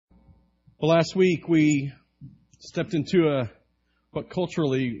Well, last week we stepped into what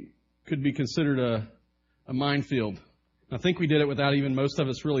culturally could be considered a minefield. I think we did it without even most of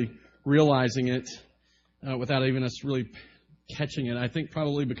us really realizing it, without even us really catching it. I think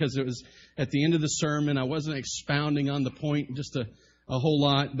probably because it was at the end of the sermon. I wasn't expounding on the point just a whole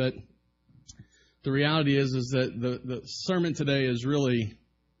lot, but the reality is that the sermon today is really...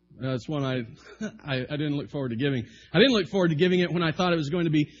 it's one I didn't look forward to giving. I didn't look forward to giving it when I thought it was going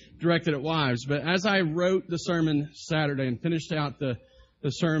to be directed at wives. But as I wrote the sermon Saturday and finished out the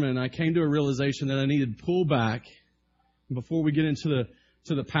sermon, I came to a realization that I needed to pull back before we get into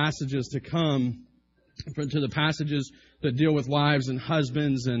the passages to come, to the passages that deal with wives and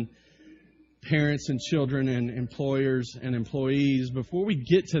husbands and parents and children and employers and employees. Before we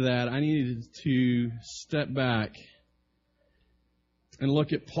get to that, I needed to step back and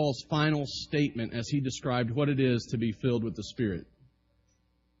look at Paul's final statement as he described what it is to be filled with the Spirit.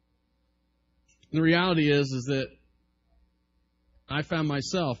 The reality is that I found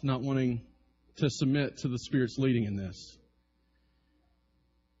myself not wanting to submit to the Spirit's leading in this.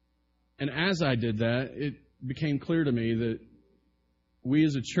 And as I did that, it became clear to me that we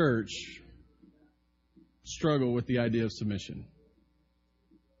as a church struggle with the idea of submission.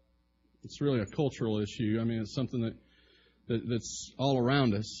 It's really a cultural issue. I mean, it's something that's all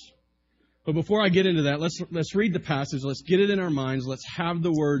around us. But before I get into that, let's read the passage. Let's get it in our minds. Let's have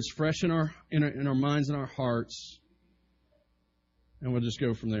the words fresh in our minds and our hearts. And we'll just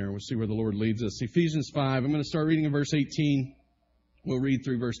go from there. We'll see where the Lord leads us. Ephesians 5. I'm going to start reading in verse 18. We'll read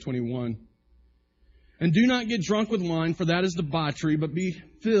through verse 21. And do not get drunk with wine, for that is debauchery, but be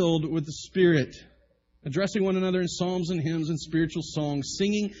filled with the Spirit, addressing one another in psalms and hymns and spiritual songs,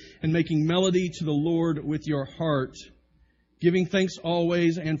 singing and making melody to the Lord with your heart, giving thanks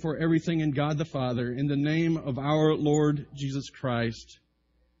always and for everything in God the Father, in the name of our Lord Jesus Christ.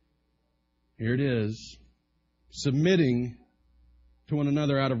 Here it is. Submitting to one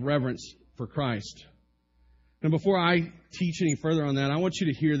another out of reverence for Christ. Now, before I teach any further on that, I want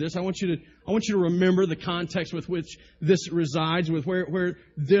you to hear this. I want you to remember the context with which this resides, with where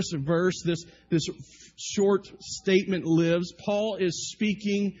this verse, this short statement lives. Paul is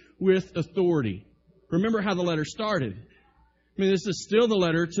speaking with authority. Remember how the letter started. I mean, this is still the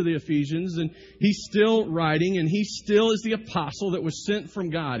letter to the Ephesians, and he's still writing, and he still is the apostle that was sent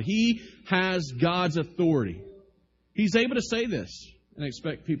from God. He has God's authority. He's able to say this and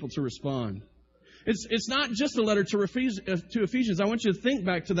expect people to respond. It's not just a letter to Ephesians. I want you to think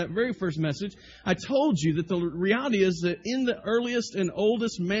back to that very first message. I told you that the reality is that in the earliest and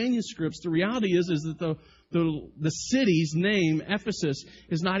oldest manuscripts, the reality is that the city's name, Ephesus,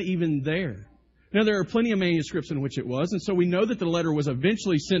 is not even there. Now, there are plenty of manuscripts in which it was, and so we know that the letter was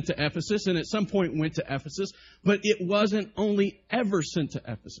eventually sent to Ephesus and at some point went to Ephesus, but it wasn't only ever sent to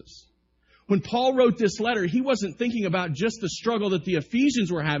Ephesus. When Paul wrote this letter, he wasn't thinking about just the struggle that the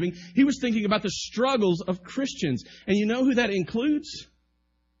Ephesians were having. He was thinking about the struggles of Christians. And you know who that includes?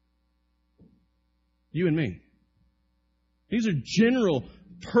 You and me. These are general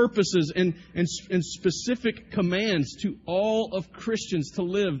purposes and specific commands to all of Christians to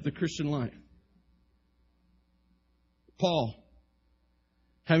live the Christian life. Paul,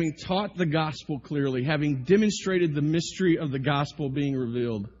 having taught the gospel clearly, having demonstrated the mystery of the gospel being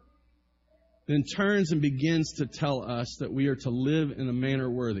revealed, then turns and begins to tell us that we are to live in a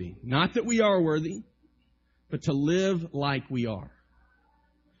manner worthy. Not that we are worthy, but to live like we are.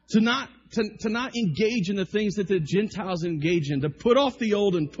 To not engage in the things that the Gentiles engage in. To put off the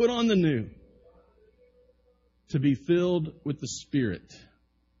old and put on the new. To be filled with the Spirit.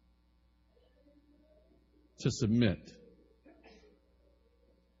 To submit.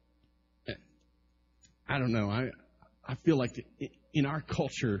 I don't know. I feel like in our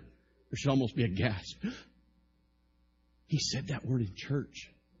culture, there should almost be a gasp. He said that word in church.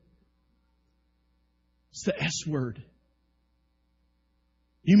 It's the S word.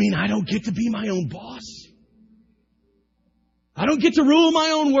 You mean I don't get to be my own boss? I don't get to rule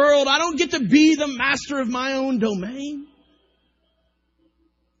my own world. I don't get to be the master of my own domain.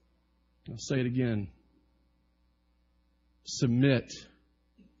 I'll say it again. Submit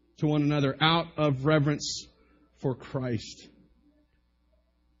to one another out of reverence for Christ.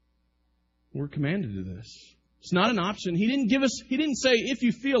 We're commanded to this. It's not an option. He didn't say if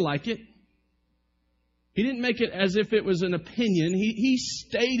you feel like it. He didn't make it as if it was an opinion. He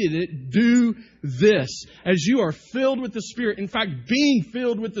stated it, do this. As you are filled with the Spirit, in fact, being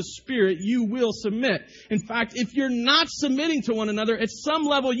filled with the Spirit, you will submit. In fact, if you're not submitting to one another, at some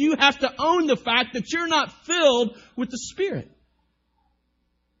level you have to own the fact that you're not filled with the Spirit.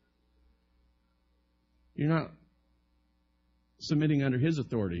 You're not submitting under His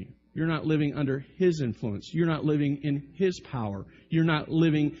authority. You're not living under His influence. You're not living in His power. You're not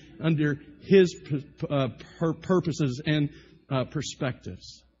living under His purposes and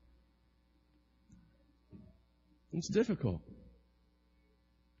perspectives. It's difficult.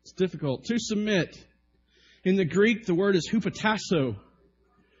 It's difficult to submit. In the Greek, the word is hupotasso.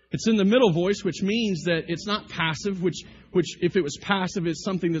 It's in the middle voice, which means that it's not passive, which if it was passive, it's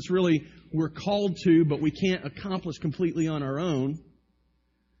something that's really we're called to, but we can't accomplish completely on our own.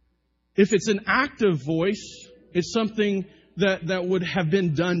 If it's an active voice, it's something that would have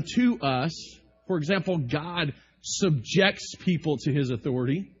been done to us. For example, God subjects people to His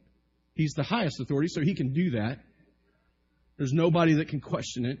authority. He's the highest authority, so He can do that. There's nobody that can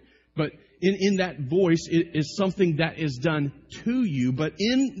question it. But in that voice, it is something that is done to you. But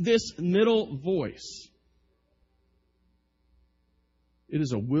in this middle voice, it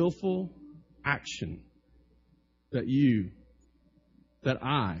is a willful action that you, that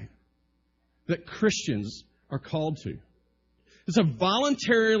I, that Christians are called to. It's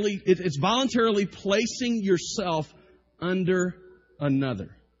voluntarily placing yourself under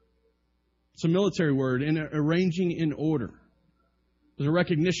another. It's a military word, in arranging in order. There's a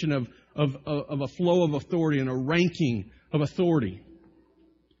recognition of a flow of authority and a ranking of authority.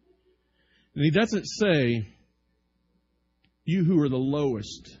 And He doesn't say, you who are the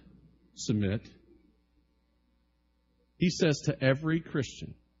lowest, submit. He says to every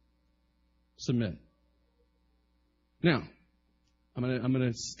Christian, submit. Now, I'm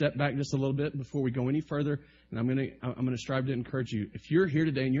going to step back just a little bit before we go any further, and I'm going to strive to encourage you. If you're here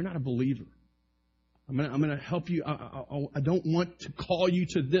today and you're not a believer, I'm going to help you. I don't want to call you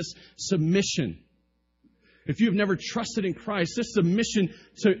to this submission. If you've never trusted in Christ, this submission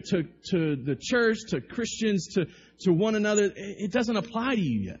to the church, to Christians, to one another, it doesn't apply to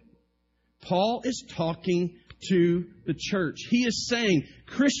you yet. Paul is talking to the church. He is saying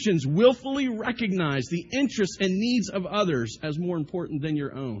Christians willfully recognize the interests and needs of others as more important than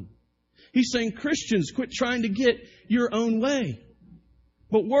your own. He's saying Christians, quit trying to get your own way,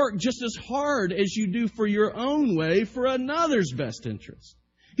 but work just as hard as you do for your own way for another's best interest.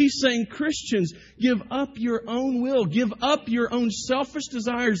 He's saying Christians, give up your own will, give up your own selfish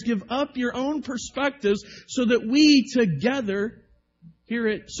desires, give up your own perspectives so that we together, hear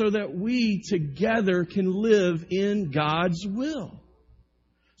it, so that we together can live in God's will.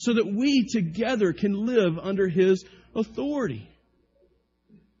 So that we together can live under His authority.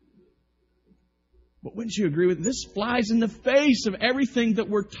 But wouldn't you agree with me? This flies in the face of everything that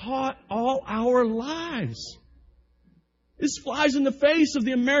we're taught all our lives. This flies in the face of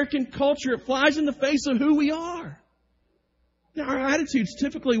the American culture. It flies in the face of who we are. Now, our attitude's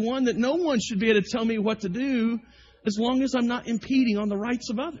typically one that no one should be able to tell me what to do as long as I'm not impeding on the rights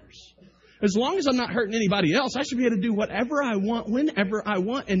of others. As long as I'm not hurting anybody else, I should be able to do whatever I want, whenever I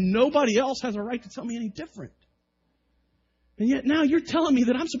want, and nobody else has a right to tell me any different. And yet now you're telling me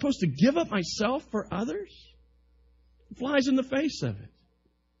that I'm supposed to give up myself for others? It flies in the face of it.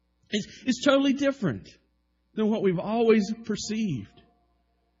 It's totally different than what we've always perceived.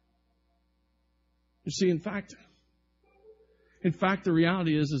 You see, in fact, the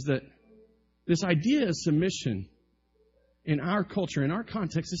reality is that this idea of submission in our culture, in our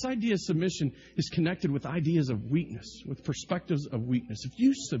context, this idea of submission is connected with ideas of weakness, with perspectives of weakness. If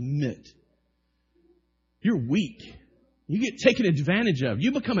you submit, you're weak. You get taken advantage of.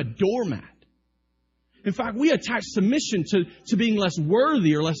 You become a doormat. In fact, we attach submission to being less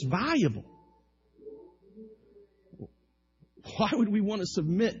worthy or less valuable. Why would we want to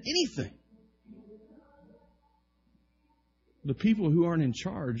submit anything? The people who aren't in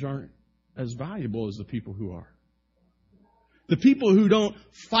charge aren't as valuable as the people who are. The people who don't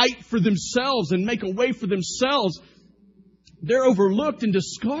fight for themselves and make a way for themselves, they're overlooked and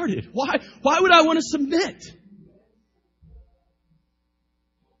discarded. Why would I want to submit?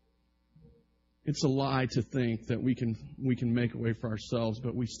 It's a lie to think that we can make a way for ourselves,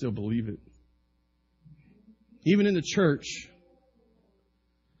 but we still believe it. Even in the church,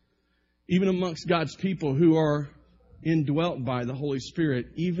 even amongst God's people who are indwelt by the Holy Spirit,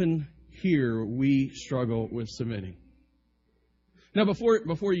 even here we struggle with submitting. Now,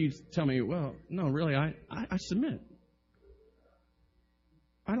 before you tell me, well, no, really, I submit.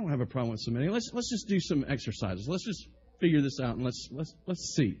 I don't have a problem with submitting. Let's just do some exercises. Let's just figure this out and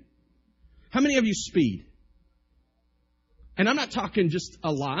let's see. How many of you speed? And I'm not talking just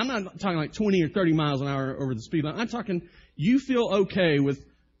a lot. I'm not talking like 20 or 30 miles an hour over the speed limit. I'm talking you feel okay with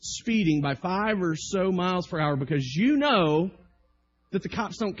speeding by 5 or so miles per hour because you know that the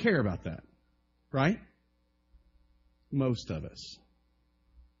cops don't care about that. Right? Most of us.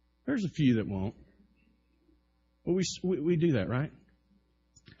 There's a few that won't. But we do that, right?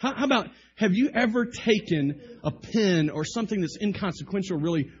 How about, have you ever taken a pen or something that's inconsequential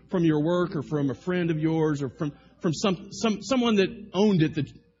really from your work or from a friend of yours or from someone that owned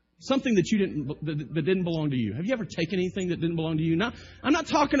it, something that that didn't belong to you? Have you ever taken anything that didn't belong to you? Now, I'm not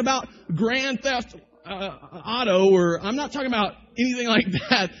talking about Grand Theft Auto, or I'm not talking about anything like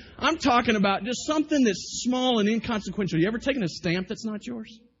that. I'm talking about just something that's small and inconsequential. You ever taken a stamp that's not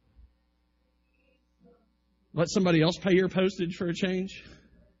yours? Let somebody else pay your postage for a change?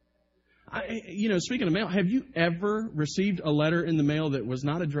 Speaking of mail, have you ever received a letter in the mail that was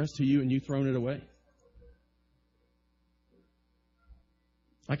not addressed to you and you thrown it away?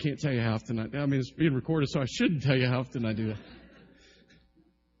 I can't tell you how often it's being recorded, so I shouldn't tell you how often I do that.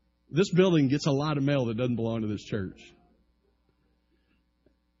 This building gets a lot of mail that doesn't belong to this church.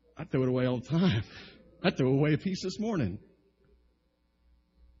 I throw it away all the time. I threw away a piece this morning.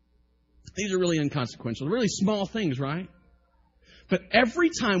 These are really inconsequential, really small things, right? But every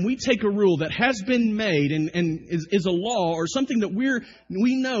time we take a rule that has been made and is a law or something that we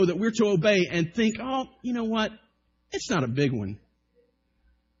know that we're to obey and think, oh, you know what? It's not a big one.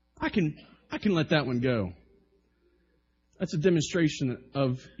 I can let that one go. That's a demonstration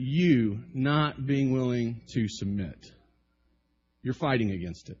of you not being willing to submit. You're fighting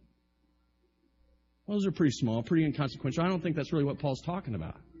against it. Well, those are pretty small, pretty inconsequential. I don't think that's really what Paul's talking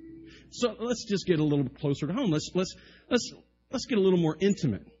about. So let's just get a little closer to home. Let's get a little more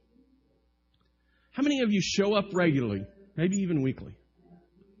intimate. How many of you show up regularly, maybe even weekly?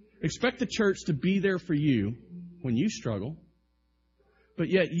 Expect the church to be there for you when you struggle, but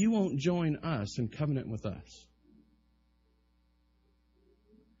yet you won't join us in covenant with us.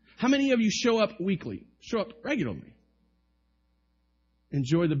 How many of you show up weekly, show up regularly?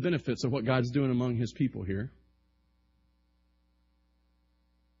 Enjoy the benefits of what God's doing among His people here.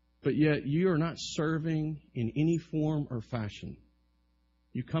 But yet you are not serving in any form or fashion.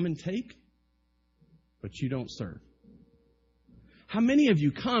 You come and take, but you don't serve. How many of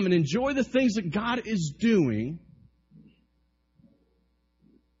you come and enjoy the things that God is doing,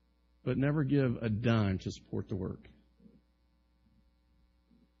 but never give a dime to support the work?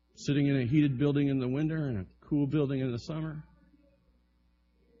 Sitting in a heated building in the winter and a cool building in the summer.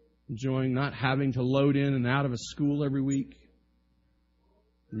 Enjoying not having to load in and out of a school every week.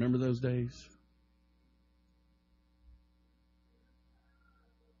 Remember those days?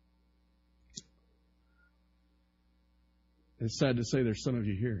 It's sad to say there's some of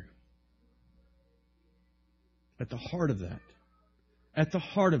you here. At the heart of that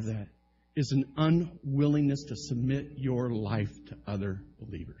is an unwillingness to submit your life to other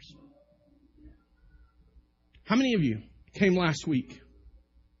believers. How many of you came last week?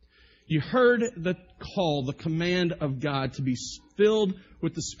 You heard the call, the command of God to be filled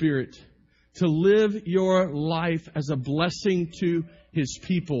with the Spirit, to live your life as a blessing to His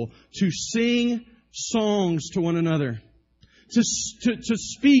people, to sing songs to one another, to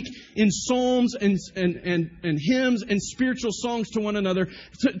speak in psalms and hymns and spiritual songs to one another,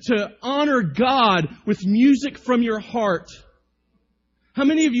 to honor God with music from your heart. How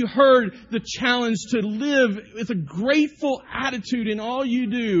many of you heard the challenge to live with a grateful attitude in all you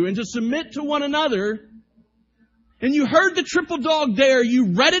do and to submit to one another? And you heard the triple dog dare.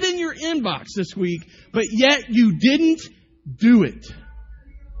 You read it in your inbox this week, but yet you didn't do it.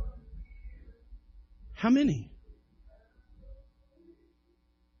 How many?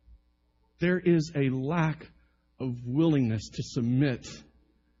 There is a lack of willingness to submit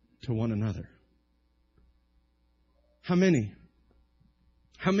to one another. How many?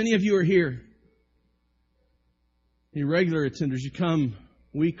 How many of you are here? You regular attenders, you come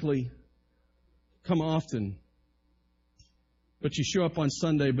weekly, come often, but you show up on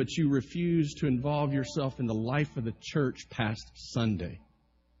Sunday, but you refuse to involve yourself in the life of the church past Sunday.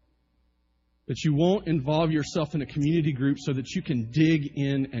 That you won't involve yourself in a community group so that you can dig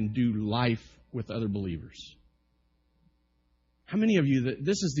in and do life with other believers. How many of you that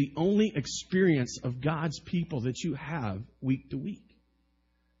this is the only experience of God's people that you have week to week?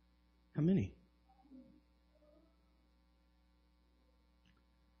 How many?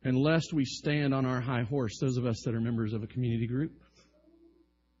 And lest we stand on our high horse, those of us that are members of a community group,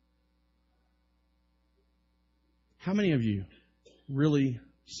 how many of you really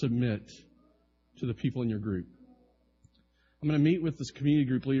submit to the people in your group? I'm going to meet with this community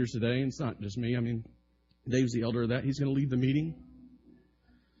group leaders today, and it's not just me. Dave's the elder of that. He's going to lead the meeting.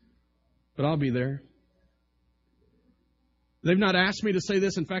 But I'll be there. They've not asked me to say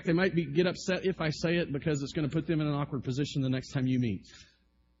this. In fact, they might get upset if I say it because it's going to put them in an awkward position the next time you meet.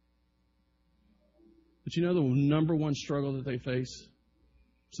 But you know the number one struggle that they face?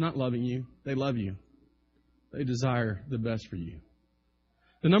 It's not loving you. They love you. They desire the best for you.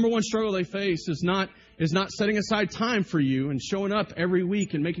 The number one struggle they face is not setting aside time for you and showing up every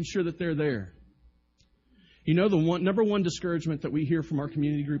week and making sure that they're there. You know, the number one discouragement that we hear from our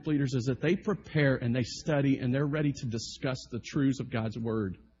community group leaders is that they prepare and they study and they're ready to discuss the truths of God's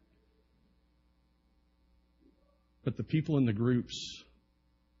Word. But the people in the groups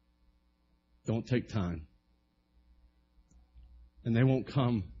don't take time. And they won't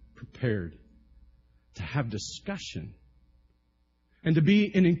come prepared to have discussion and to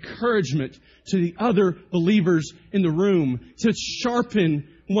be an encouragement to the other believers in the room, to sharpen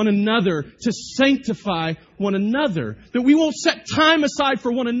one another, to sanctify one another. That we won't set time aside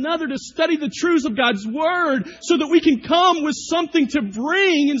for one another to study the truths of God's Word so that we can come with something to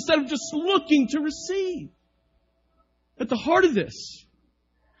bring instead of just looking to receive. At the heart of this,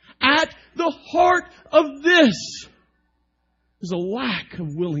 is a lack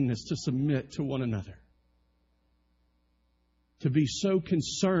of willingness to submit to one another. To be so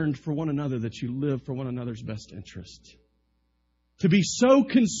concerned for one another that you live for one another's best interest. To be so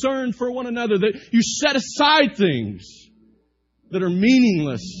concerned for one another that you set aside things that are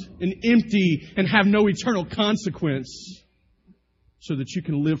meaningless and empty and have no eternal consequence so that you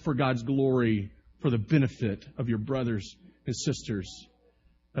can live for God's glory for the benefit of your brothers and sisters.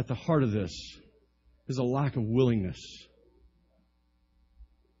 At the heart of this is a lack of willingness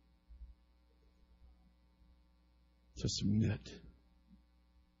to submit.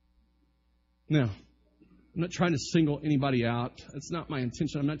 Now, I'm not trying to single anybody out. That's not my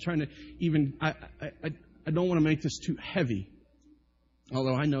intention. I'm not trying to even... I don't want to make this too heavy.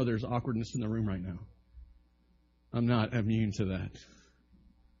 Although I know there's awkwardness in the room right now. I'm not immune to that.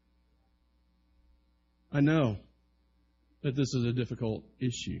 I know that this is a difficult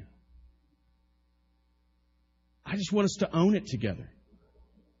issue. I just want us to own it together.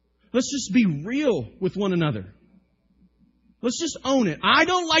 Let's just be real with one another. Let's just own it. I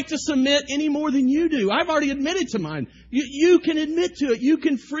don't like to submit any more than you do. I've already admitted to mine. You can admit to it. You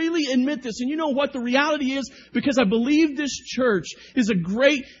can freely admit this. And you know what the reality is? Because I believe this church is a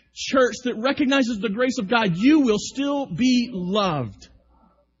great church that recognizes the grace of God, you will still be loved.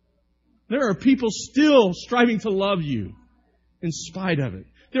 There are people still striving to love you in spite of it.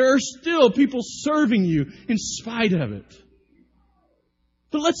 There are still people serving you in spite of it.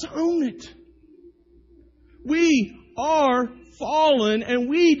 But let's own it. We are fallen and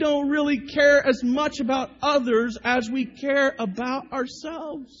we don't really care as much about others as we care about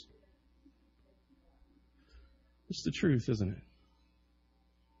ourselves. It's the truth, isn't it?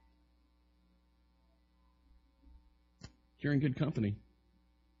 You're in good company.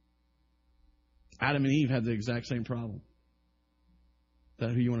 Adam and Eve had the exact same problem. Is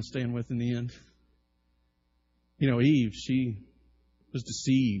that who you want to stand with in the end? You know, Eve, she was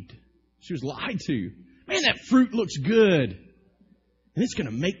deceived. She was lied to. Man, that fruit looks good. And it's going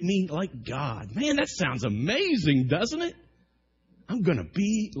to make me like God. Man, that sounds amazing, doesn't it? I'm going to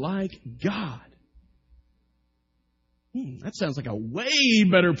be like God. That sounds like a way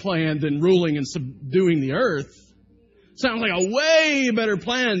better plan than ruling and subduing the earth. Sounds like a way better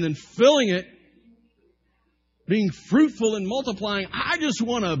plan than filling it, being fruitful and multiplying. I just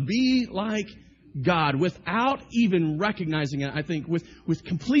want to be like God without even recognizing it. I think with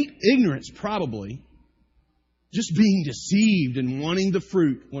complete ignorance, probably. Just being deceived and wanting the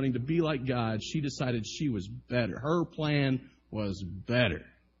fruit, wanting to be like God, she decided she was better. Her plan was better.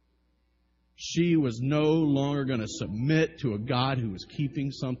 She was no longer going to submit to a God who was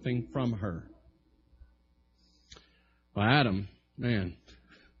keeping something from her. Well, Adam, man,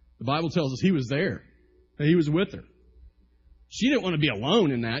 the Bible tells us he was there. And he was with her. She didn't want to be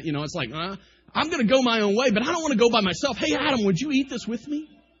alone in that. You know, it's like, I'm going to go my own way, but I don't want to go by myself. Hey, Adam, would you eat this with me?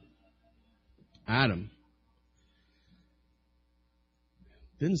 Adam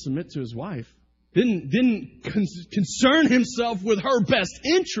didn't submit to his wife. Didn't concern himself with her best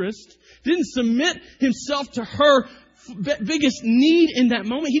interest. Didn't submit himself to her biggest need in that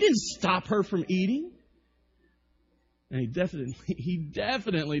moment. He didn't stop her from eating. And he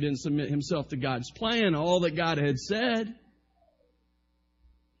definitely didn't submit himself to God's plan, all that God had said.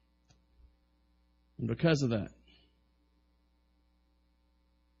 And because of that,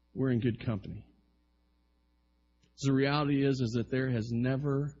 we're in good company. The reality is that there has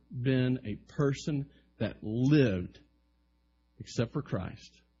never been a person that lived, except for Christ,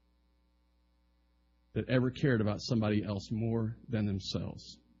 that ever cared about somebody else more than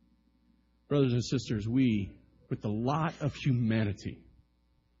themselves. Brothers and sisters, we, with a lot of humanity,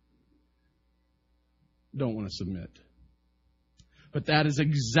 don't want to submit. But that is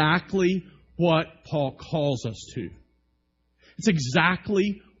exactly what Paul calls us to. It's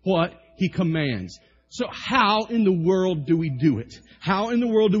exactly what he commands. So how in the world do we do it? How in the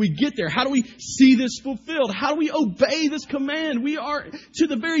world do we get there? How do we see this fulfilled? How do we obey this command? We are, to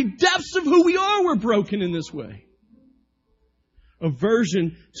the very depths of who we are, we're broken in this way.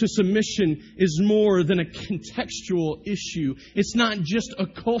 Aversion to submission is more than a contextual issue. It's not just a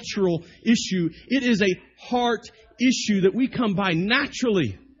cultural issue. It is a heart issue that we come by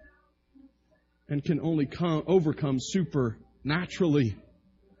naturally and can only overcome supernaturally.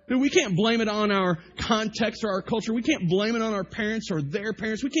 We can't blame it on our context or our culture. We can't blame it on our parents or their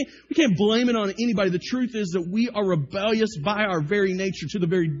parents. We can't blame it on anybody. The truth is that we are rebellious by our very nature. To the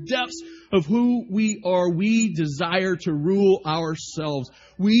very depths of who we are, we desire to rule ourselves.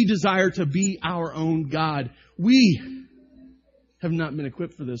 We desire to be our own God. We have not been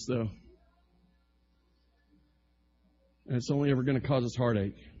equipped for this, though. And it's only ever going to cause us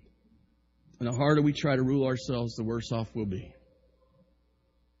heartache. And the harder we try to rule ourselves, the worse off we'll be.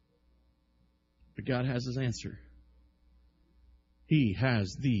 But God has His answer. He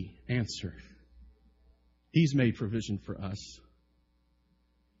has the answer. He's made provision for us.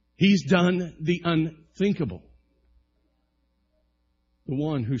 He's done the unthinkable. The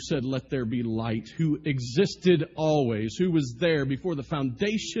one who said, "Let there be light," who existed always, who was there before the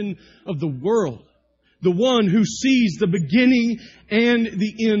foundation of the world. The one who sees the beginning and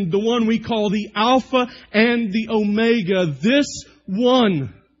the end. The one we call the Alpha and the Omega. This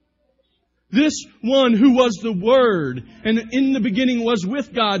one who was the Word, and in the beginning was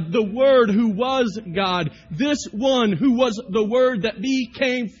with God, the Word who was God. This one who was the Word that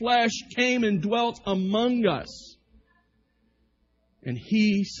became flesh, came and dwelt among us. And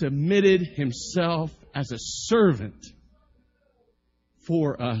He submitted Himself as a servant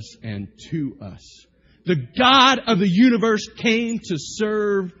for us and to us. The God of the universe came to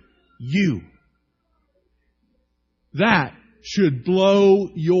serve you. That should blow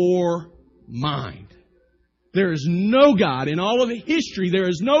your mind. There is no God in all of history. There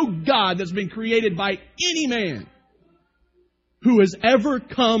is no God that's been created by any man who has ever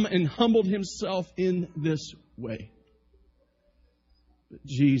come and humbled Himself in this way. But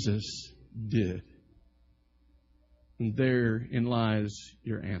Jesus did. And therein lies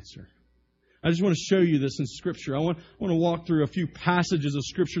your answer. I just want to show you this in Scripture. I want to walk through a few passages of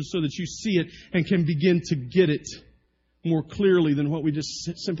Scripture so that you see it and can begin to get it more clearly than what we just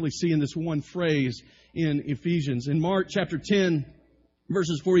simply see in this one phrase in Ephesians. In Mark chapter 10,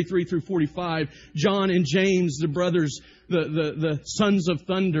 verses 43 through 45, John and James, the brothers, the sons of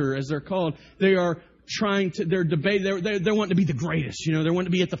thunder, as they're called, they are they're debating, they're wanting to be the greatest, they're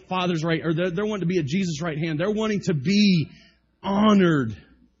wanting to be at the Father's right, or they're wanting to be at Jesus' right hand. They're wanting to be honored.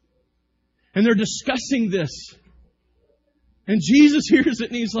 And they're discussing this. And Jesus hears it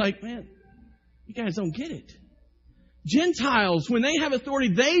and He's like, "Man, you guys don't get it. Gentiles, when they have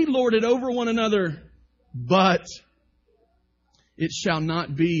authority, they lord it over one another. But it shall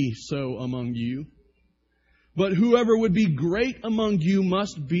not be so among you. But whoever would be great among you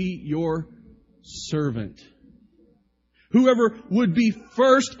must be your servant. Whoever would be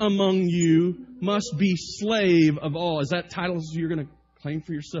first among you must be slave of all." Is that titles you're going to claim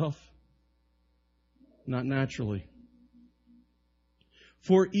for yourself? Not naturally.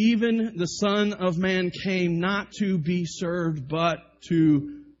 "For even the Son of Man came not to be served, but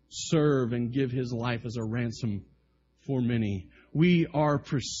to serve and give His life as a ransom for many." We are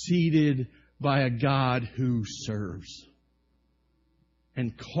preceded by a God who serves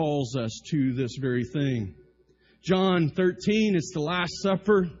and calls us to this very thing. John 13, it's the Last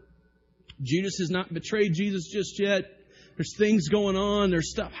Supper. Judas has not betrayed Jesus just yet. There's things going on.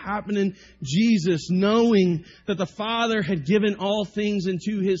 There's stuff happening. Jesus, knowing that the Father had given all things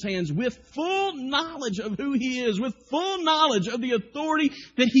into His hands, with full knowledge of who He is, with full knowledge of the authority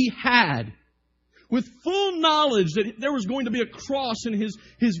that He had, with full knowledge that there was going to be a cross in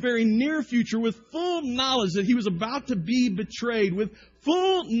His very near future, with full knowledge that He was about to be betrayed, with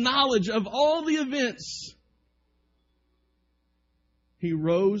full knowledge of all the events, He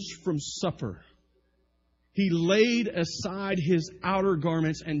rose from supper. He laid aside His outer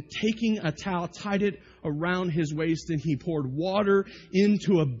garments and, taking a towel, tied it around His waist, and He poured water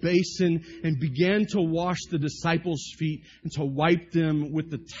into a basin and began to wash the disciples' feet and to wipe them with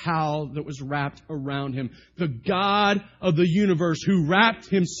the towel that was wrapped around Him. The God of the universe, who wrapped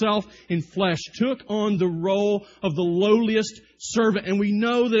Himself in flesh, took on the role of the lowliest servant. And we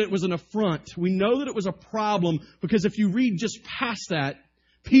know that it was an affront. We know that it was a problem, because if you read just past that,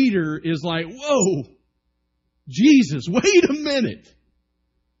 Peter is like, "Whoa! Jesus, wait a minute.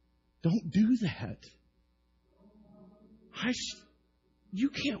 Don't do that. You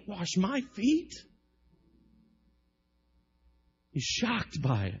can't wash my feet." He's shocked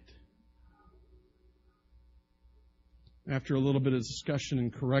by it. After a little bit of discussion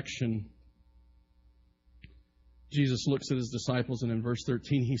and correction, Jesus looks at his disciples, and in verse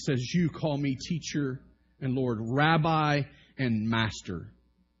 13 he says, "You call me teacher and Lord, rabbi and master."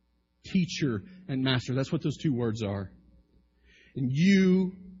 Teacher and master. That's what those two words are. And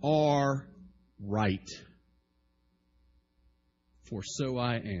you are right, for so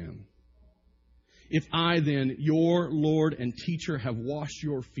I am. If I then, your Lord and teacher, have washed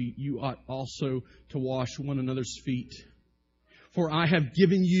your feet, you ought also to wash one another's feet. For I have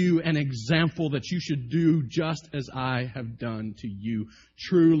given you an example that you should do just as I have done to you.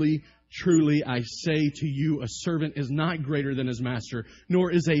 Truly, truly, I say to you, a servant is not greater than his master,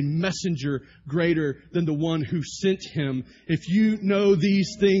 nor is a messenger greater than the one who sent him. If you know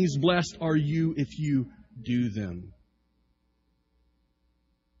these things, blessed are you if you do them.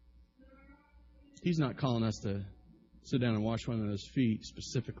 He's not calling us to sit down and wash one another's feet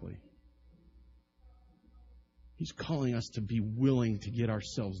specifically. He's calling us to be willing to get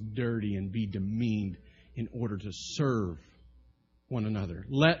ourselves dirty and be demeaned in order to serve one another.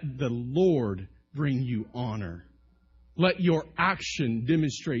 Let the Lord bring you honor. Let your action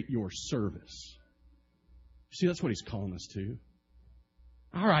demonstrate your service. See, that's what He's calling us to.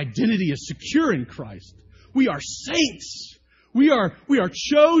 Our identity is secure in Christ. We are saints. We are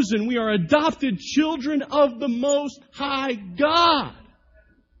chosen. We are adopted children of the Most High God.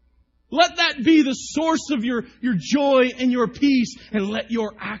 Let that be the source of your joy and your peace, and let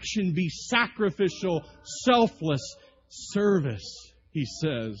your action be sacrificial, selfless service, he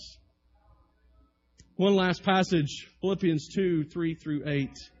says. One last passage, Philippians 2, 3 through 8.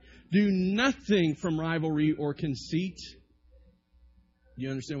 Do nothing from rivalry or conceit. You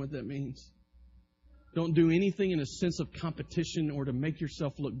understand what that means? Don't do anything in a sense of competition or to make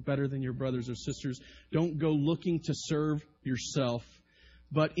yourself look better than your brothers or sisters. Don't go looking to serve yourself.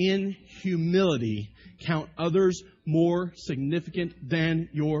 But in humility, count others more significant than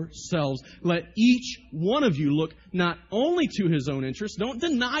yourselves. Let each one of you look not only to his own interests. Don't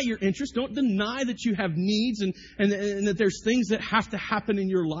deny your interests. Don't deny that you have needs and that there's things that have to happen in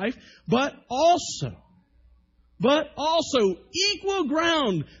your life. But also equal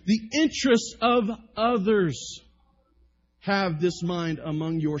ground the interests of others. Have this mind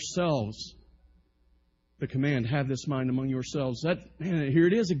among yourselves. The command, have this mind among yourselves. Here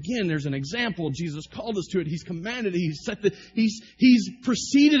it is again. There's an example. Jesus called us to it. He's commanded it. He's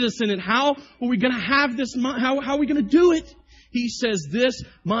preceded us in it. How are we going to have this mind? How are we going to do it? He says, this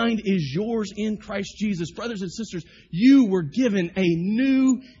mind is yours in Christ Jesus. Brothers and sisters, you were given a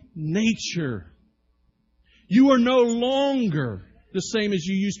new nature. You are no longer the same as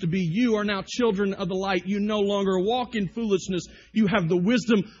you used to be. You are now children of the light. You no longer walk in foolishness. You have the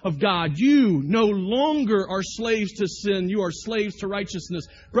wisdom of God. You no longer are slaves to sin. You are slaves to righteousness.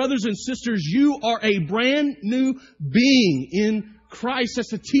 Brothers and sisters, you are a brand new being in Christ.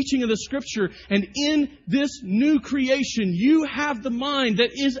 That's the teaching of the Scripture. And in this new creation, you have the mind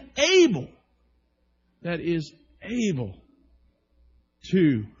that is able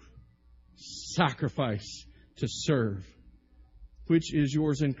to sacrifice, to serve, which is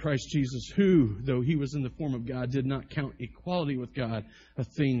yours in Christ Jesus, who, though He was in the form of God, did not count equality with God a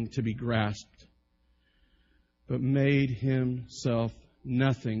thing to be grasped, but made Himself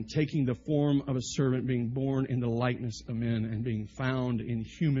nothing, taking the form of a servant, being born in the likeness of men, and being found in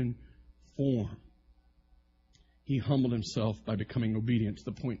human form. He humbled Himself by becoming obedient to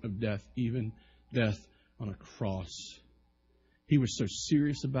the point of death, even death on a cross. He was so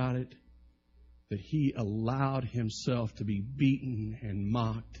serious about it that He allowed Himself to be beaten and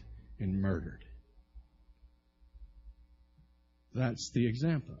mocked and murdered. That's the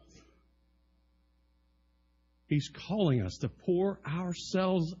example. He's calling us to pour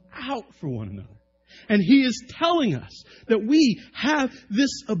ourselves out for one another. And He is telling us that we have this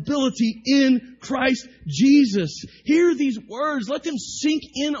ability in Christ Jesus. Hear these words. Let them sink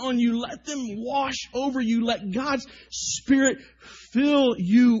in on you. Let them wash over you. Let God's Spirit fill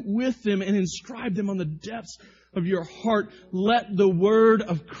you with them and inscribe them on the depths of your heart. Let the Word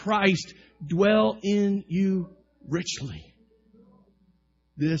of Christ dwell in you richly.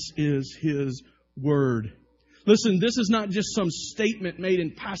 This is His Word. Listen, this is not just some statement made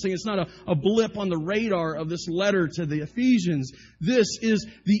in passing. It's not a blip on the radar of this letter to the Ephesians. This is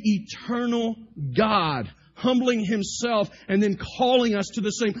the eternal God humbling Himself and then calling us to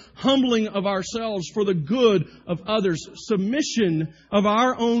the same humbling of ourselves for the good of others. Submission of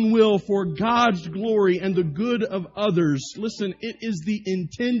our own will for God's glory and the good of others. Listen, it is the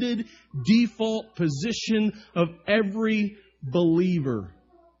intended default position of every believer.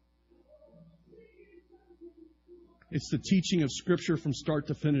 It's the teaching of Scripture from start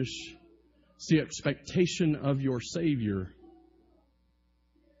to finish. It's the expectation of your Savior.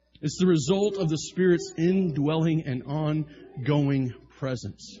 It's the result of the Spirit's indwelling and ongoing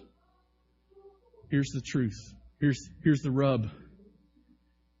presence. Here's the truth. Here's the rub.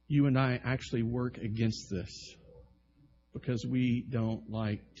 You and I actually work against this because we don't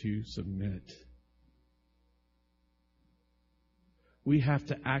like to submit. We have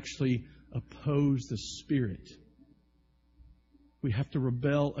to actually oppose the Spirit. We have to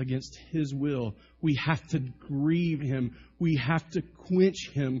rebel against His will. We have to grieve Him. We have to quench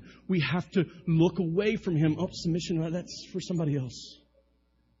Him. We have to look away from Him. Oh, submission, that's for somebody else.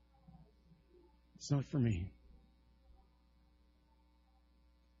 It's not for me.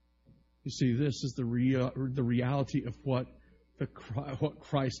 You see, this is the reality of what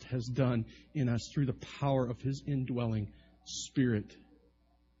Christ has done in us through the power of His indwelling Spirit.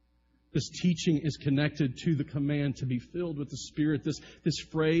 This teaching is connected to the command to be filled with the Spirit. This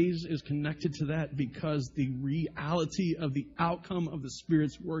phrase is connected to that because the reality of the outcome of the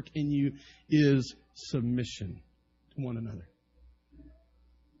Spirit's work in you is submission to one another.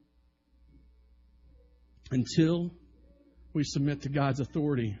 Until we submit to God's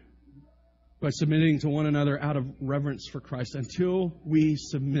authority by submitting to one another out of reverence for Christ, until we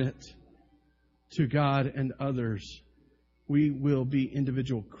submit to God and others, we will be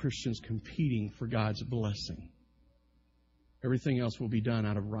individual Christians competing for God's blessing. Everything else will be done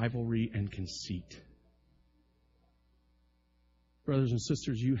out of rivalry and conceit. Brothers and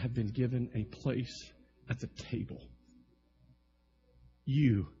sisters, you have been given a place at the table.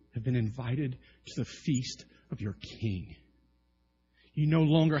 You have been invited to the feast of your King. You no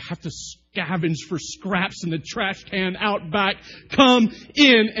longer have to scavenge for scraps in the trash can out back. Come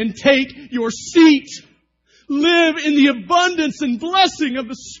in and take your seat. Live in the abundance and blessing of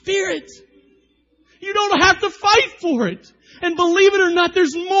the Spirit. You don't have to fight for it. And believe it or not,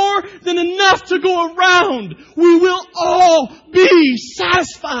 there's more than enough to go around. We will all be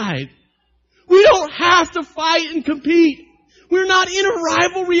satisfied. We don't have to fight and compete. We're not in a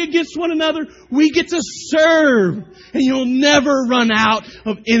rivalry against one another. We get to serve. And you'll never run out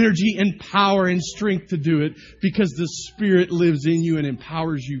of energy and power and strength to do it because the Spirit lives in you and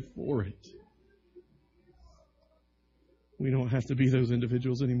empowers you for it. We don't have to be those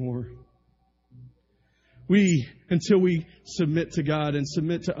individuals anymore. Until we submit to God and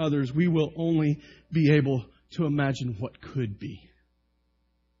submit to others, we will only be able to imagine what could be.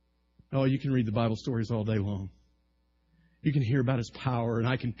 Oh, you can read the Bible stories all day long. You can hear about His power, and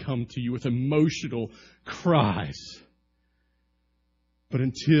I can come to you with emotional cries. But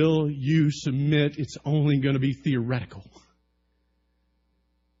until you submit, it's only going to be theoretical.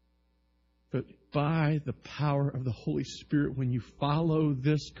 But by the power of the Holy Spirit, when you follow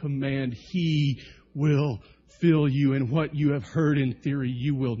this command, He will fill you. And what you have heard in theory,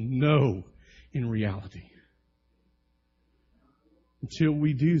 you will know in reality. Until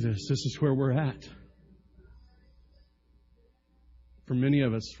we do this, this is where we're at. For many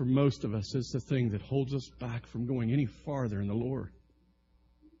of us, for most of us, it's the thing that holds us back from going any farther in the Lord.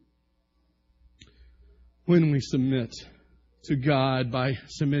 When we submit to God by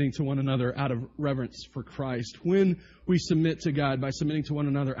submitting to one another out of reverence for Christ, when we submit to God by submitting to one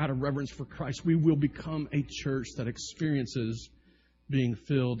another out of reverence for Christ, we will become a church that experiences being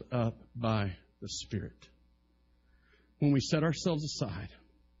filled up by the Spirit. When we set ourselves aside,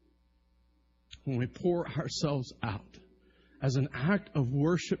 when we pour ourselves out, as an act of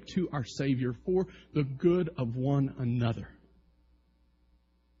worship to our Savior for the good of one another.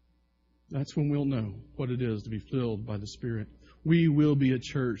 That's when we'll know what it is to be filled by the Spirit. We will be a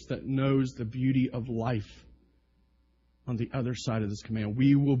church that knows the beauty of life on the other side of this command.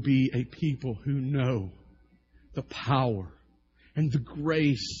 We will be a people who know the power and the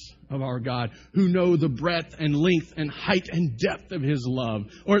grace of our God, who know the breadth and length and height and depth of His love,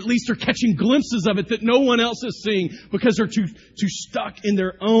 or at least are catching glimpses of it that no one else is seeing because they're too stuck in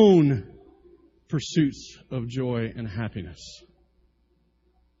their own pursuits of joy and happiness.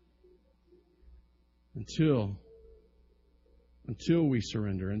 Until we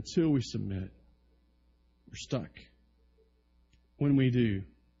surrender, until we submit, we're stuck. When we do,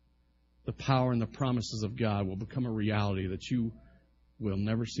 the power and the promises of God will become a reality that you will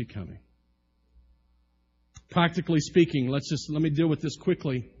never see coming. Practically speaking, let me deal with this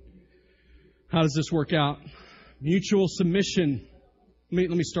quickly. How does this work out? Mutual submission. Let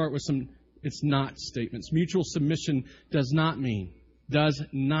me start with some it's not statements. Mutual submission does not mean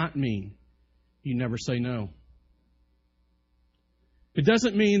you never say no. It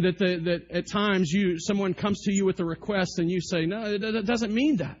doesn't mean that at times someone comes to you with a request and you say no. It doesn't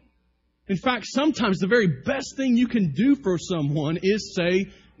mean that. In fact, sometimes the very best thing you can do for someone is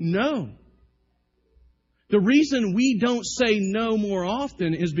say no. The reason we don't say no more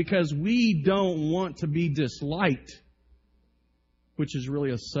often is because we don't want to be disliked, which is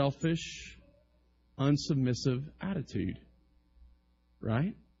really a selfish, unsubmissive attitude.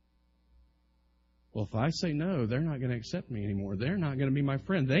 Right? Well, if I say no, they're not going to accept me anymore. They're not going to be my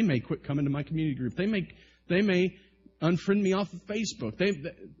friend. They may quit coming to my community group. They may unfriend me off of Facebook.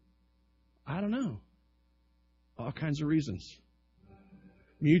 I don't know. All kinds of reasons.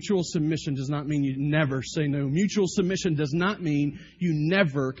 Mutual submission does not mean you never say no. Mutual submission does not mean you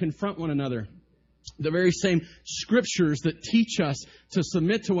never confront one another. The very same scriptures that teach us to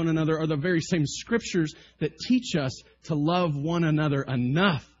submit to one another are the very same scriptures that teach us to love one another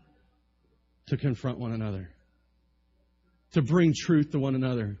enough to confront one another, to bring truth to one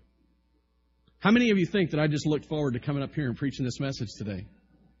another. How many of you think that I just looked forward to coming up here and preaching this message today?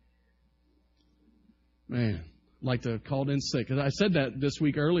 Man, I'd like to have called in sick. Because I said that this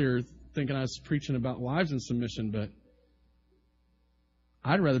week earlier thinking I was preaching about wives and submission, but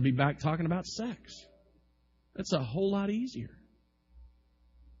I'd rather be back talking about sex. That's a whole lot easier.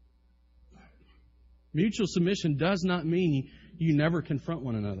 Mutual submission does not mean you never confront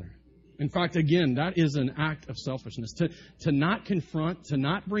one another. In fact, again, that is an act of selfishness. To not confront, to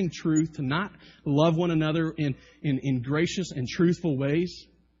not bring truth, to not love one another in gracious and truthful ways,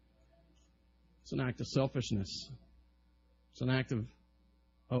 it's an act of selfishness. It's an act of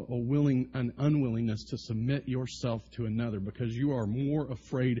an unwillingness to submit yourself to another because you are more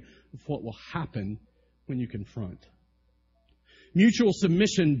afraid of what will happen when you confront. Mutual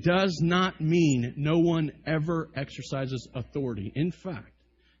submission does not mean no one ever exercises authority. In fact,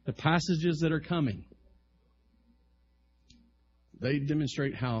 the passages that are coming, they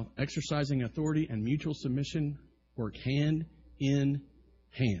demonstrate how exercising authority and mutual submission work hand in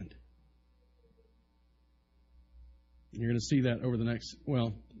hand. You're going to see that over the next,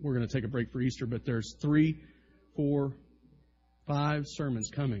 we're going to take a break for Easter, but there's 3, 4, 5 sermons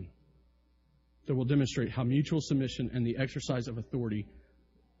coming that will demonstrate how mutual submission and the exercise of authority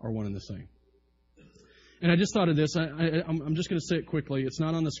are one and the same. And I just thought of this. I'm just going to say it quickly. It's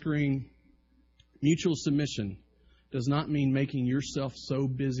not on the screen. Mutual submission does not mean making yourself so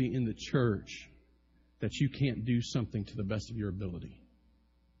busy in the church that you can't do something to the best of your ability.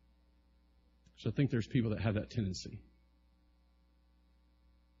 So I think there's people that have that tendency.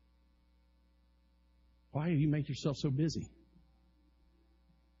 Why do you make yourself so busy?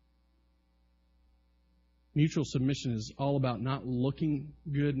 Mutual submission is all about not looking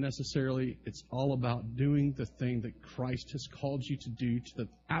good necessarily. It's all about doing the thing that Christ has called you to do to the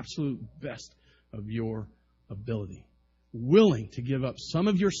absolute best of your ability. Willing to give up some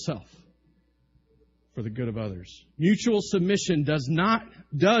of yourself for the good of others. Mutual submission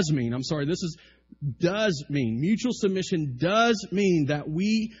mutual submission does mean that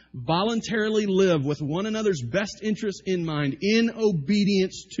we voluntarily live with one another's best interests in mind in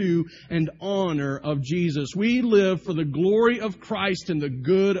obedience to and honor of Jesus. We live for the glory of Christ and the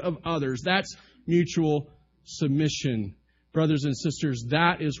good of others. That's mutual submission. Brothers and sisters,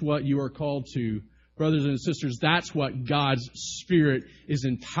 that is what you are called to. Brothers and sisters, that's what God's Spirit is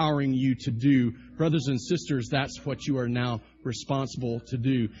empowering you to do. Brothers and sisters, that's what you are now responsible to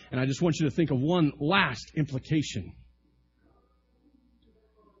do. And I just want you to think of one last implication.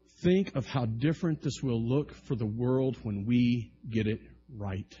 Think of how different this will look for the world when we get it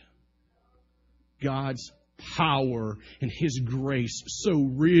right. God's power and His grace so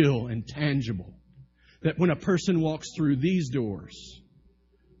real and tangible that when a person walks through these doors,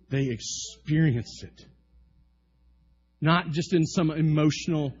 they experience it. Not just in some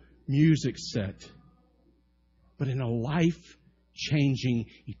emotional music set, but in a life-changing,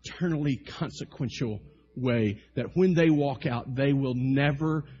 eternally consequential way that when they walk out, they will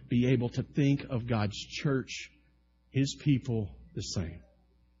never be able to think of God's church, His people, the same.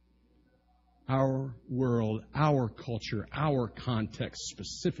 Our world, our culture, our context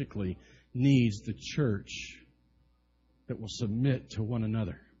specifically needs the church that will submit to one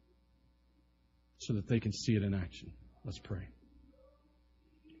another so that they can see it in action. Let's pray.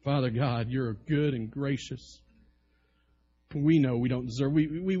 Father God, You're good and gracious. We know we don't deserve.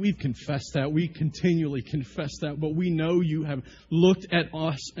 We've confessed that. We continually confess that. But we know You have looked at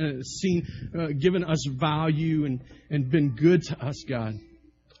us and given us value and been good to us, God.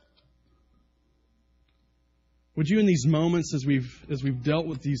 Would You in these moments as we've dealt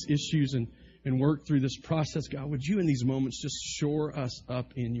with these issues and worked through this process, God, would You in these moments just shore us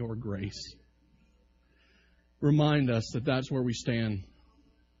up in Your grace? Remind us that that's where we stand.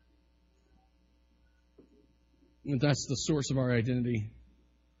 And that's the source of our identity.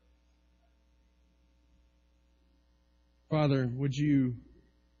 Father, would You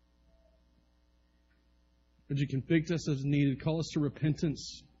Would you convict us as needed? Call us to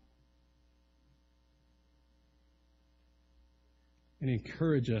repentance. And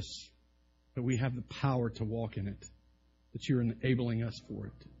encourage us that we have the power to walk in it, that you're enabling us for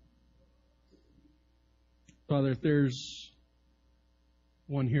it. Father, if there's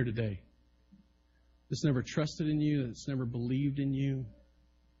one here today that's never trusted in you, that's never believed in you,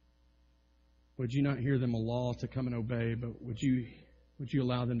 would you not hear them a law to come and obey, but would you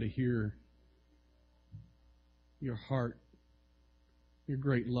allow them to hear your heart, your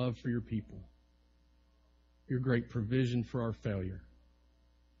great love for your people, your great provision for our failure,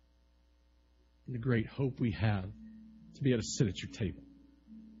 and the great hope we have to be able to sit at your table,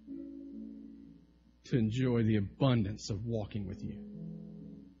 to enjoy the abundance of walking with you.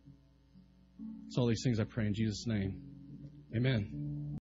 It's all these things I pray in Jesus' name. Amen.